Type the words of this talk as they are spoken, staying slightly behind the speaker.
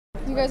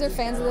You guys are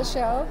fans of the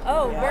show?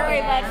 Oh,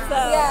 very much so.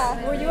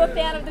 Yeah. Were you a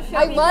fan of the show?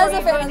 I was a before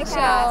you fan of joined the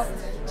cast? show.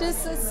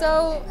 Just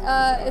so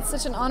it's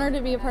such an honor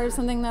to be a part of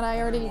something that I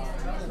already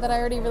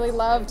really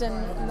loved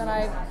and that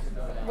I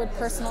would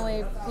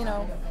personally,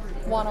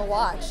 want to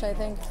watch. I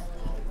think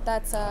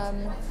that's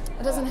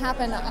it doesn't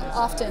happen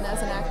often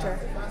as an actor.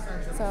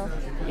 So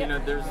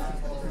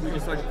we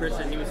just talked to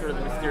Christian. He was sort of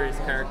the mysterious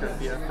character of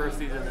the first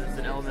season. There's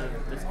an element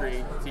of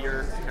mystery to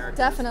your character.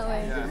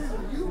 Definitely.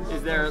 Yeah.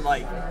 Is there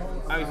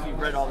obviously you've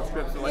read all the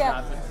scripts and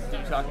whatnot, but did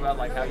you talk about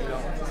how you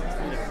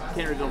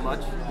can't reveal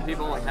much to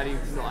people? How do you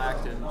still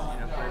act and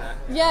play that?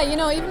 Yeah,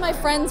 even my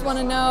friends want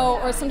to know,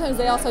 or sometimes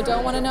they also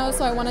don't want to know,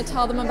 so I want to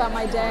tell them about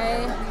my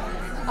day.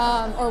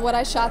 Or what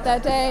I shot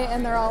that day,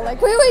 and they're all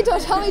like, wait,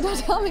 don't tell me,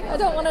 I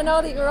don't want to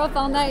know that you were up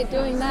all night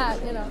doing that,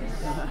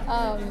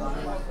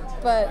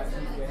 But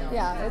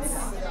yeah,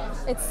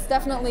 it's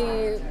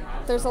definitely,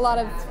 there's a lot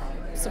of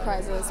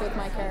surprises with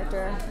my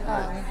character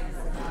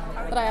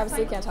that I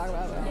obviously can't talk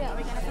about. Yeah, are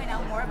we going to find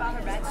out more about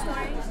her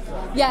backstory?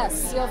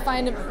 Yes,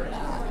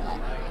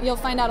 you'll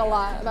find out a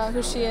lot about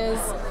who she is,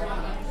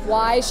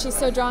 why she's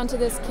so drawn to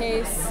this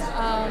case,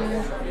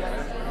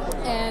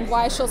 and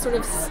why she'll sort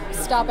of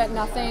stop at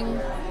nothing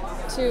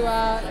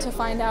to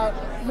find out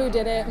who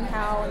did it and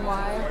how and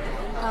why.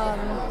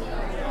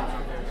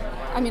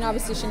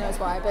 Obviously she knows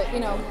why, but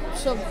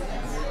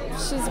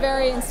she's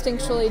very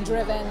instinctually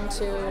driven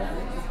to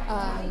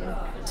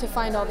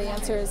find all the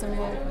answers, and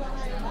will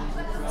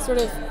sort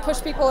of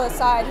push people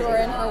aside who are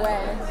in her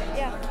way.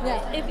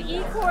 Yeah. If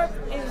E Corp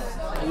is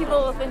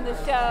evil within the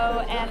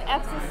show and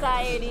F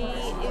Society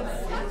is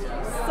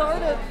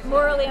sort of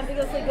morally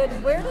ambiguously good,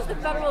 where does the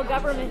federal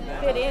government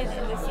fit in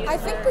this universe? I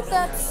think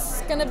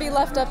that's going to be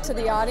left up to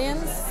the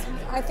audience.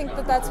 I think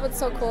that's what's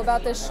so cool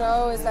about this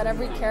show, is that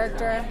every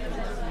character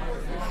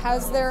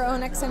has their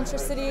own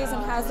eccentricities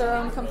and has their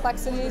own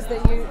complexities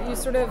that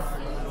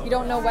you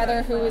don't know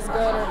whether who is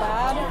good or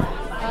bad.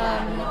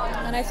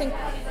 And I think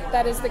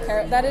that is the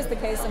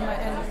case in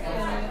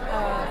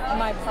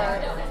my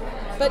part.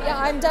 But yeah,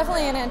 I'm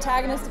definitely an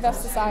antagonist of F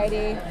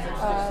Society.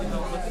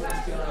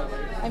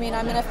 I'm an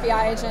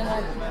FBI agent.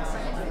 I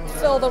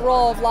fill the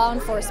role of law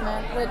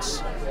enforcement,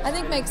 which I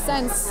think makes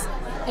sense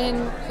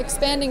in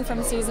expanding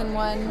from season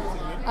 1.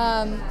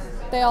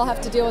 They all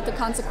have to deal with the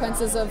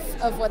consequences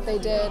of what they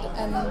did,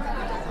 and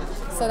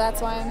so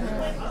that's why I'm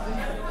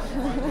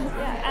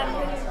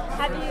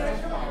here.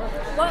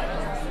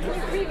 Can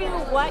you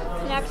preview what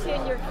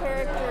connection your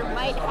character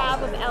might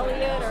have with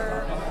Elliot,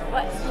 or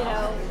what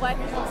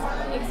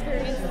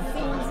experiences,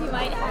 scenes you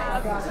might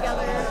have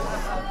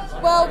together?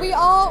 Well, we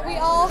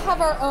all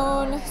have our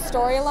own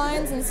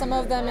storylines, and some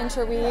of them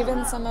interweave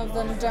and some of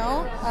them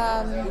don't.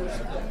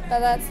 But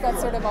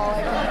that's sort of all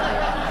I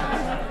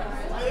can do.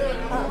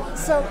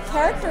 So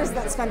characters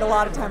that spend a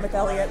lot of time with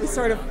Elliot, we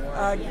sort of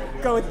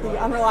go with the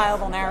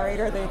unreliable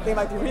narrator. They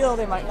might be real,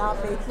 they might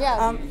not be.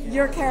 Yeah.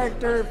 Your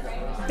character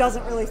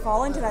doesn't really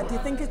fall into that. Do you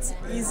think it's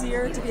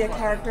easier to be a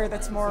character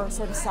that's more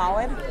sort of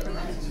solid?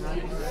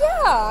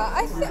 Yeah,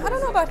 I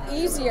don't know about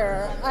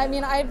easier.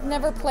 I've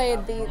never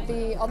played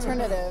the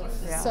alternative,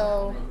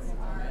 so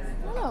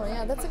I don't know.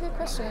 Yeah, that's a good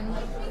question.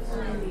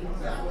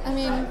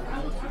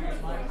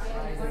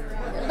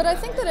 But I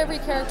think that every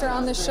character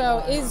on the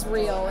show is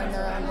real in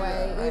their own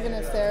way, even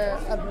if they're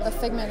a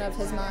figment of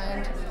his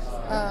mind.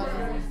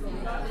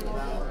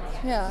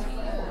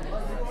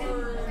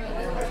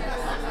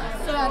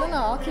 So I don't know.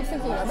 I'll keep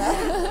thinking about that.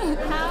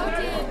 How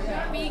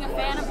did being a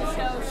fan of the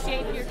show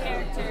shape your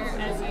character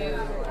as you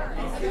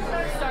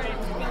started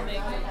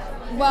filming?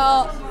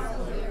 Well,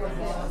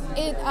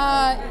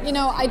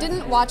 I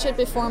didn't watch it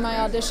before my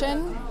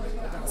audition,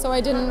 so I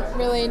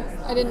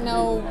didn't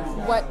know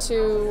what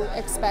to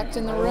expect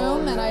in the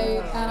room, and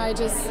I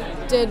just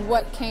did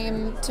what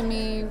came to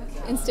me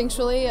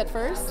instinctually at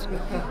first.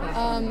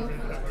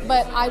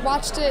 But I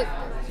watched it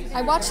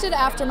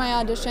after my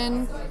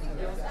audition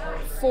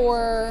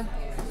for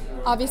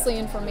obviously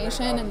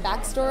information and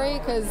backstory,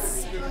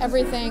 because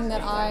everything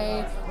that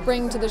I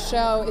bring to the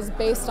show is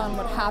based on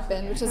what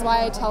happened, which is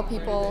why I tell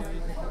people,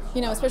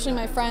 especially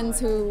my friends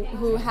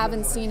who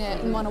haven't seen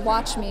it and want to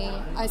watch me,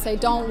 I say,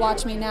 don't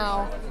watch me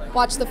now.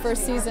 Watch the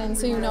first season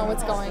so you know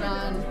what's going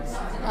on.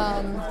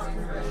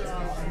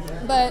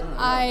 But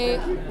I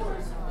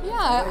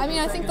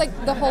think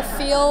the whole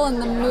feel and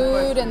the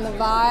mood and the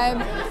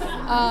vibe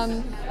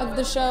of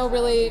the show,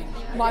 really,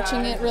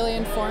 watching it really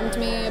informed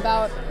me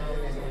about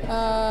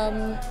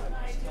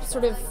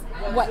sort of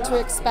what to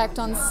expect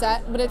on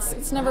set, but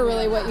it's never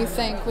really what you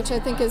think, which I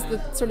think is the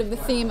sort of the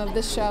theme of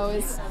this show,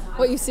 is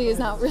what you see is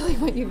not really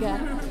what you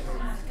get.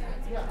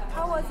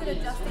 How was it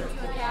adjusting to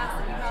the cast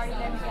that you'd already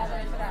been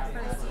together for that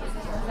first season?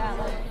 Was that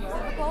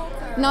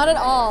difficult? Not at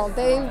all.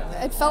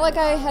 It felt like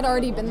I had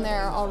already been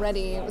there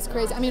already. It was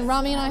crazy.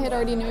 Rami and I had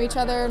already knew each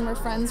other and were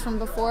friends from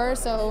before,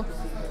 so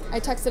I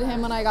texted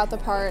him when I got the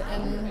part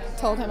and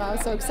told him I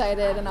was so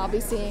excited and I'll be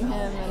seeing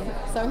him, and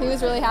so he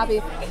was really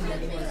happy.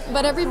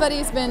 But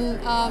everybody's been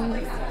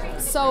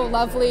so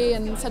lovely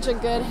and such a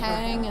good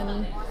hang,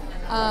 and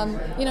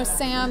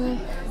Sam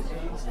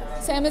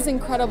Sam is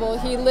incredible.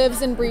 He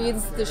lives and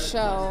breathes the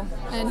show,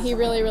 and he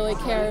really, really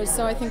cares.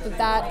 So I think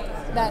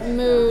that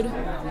mood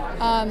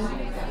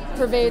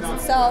pervades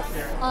itself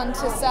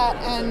onto set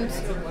and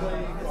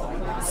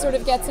sort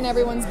of gets in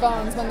everyone's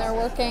bones when they're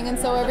working. And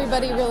so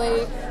everybody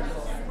really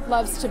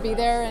loves to be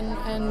there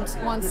and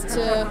wants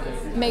to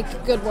make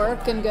good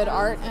work and good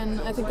art. And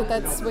I think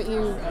that's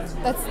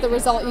the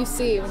result you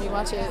see when you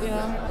watch it.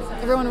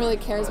 Everyone really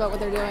cares about what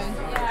they're doing.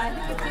 Yeah,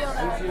 I think you feel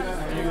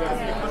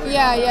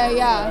that.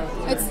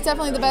 Yeah. It's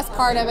definitely the best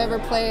part I've ever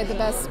played, the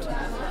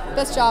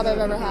best job I've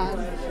ever had.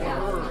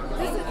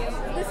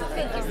 This is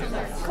thank you so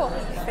much. Cool.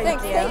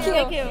 Thank you. Thank you.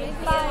 Thank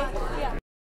you. Bye.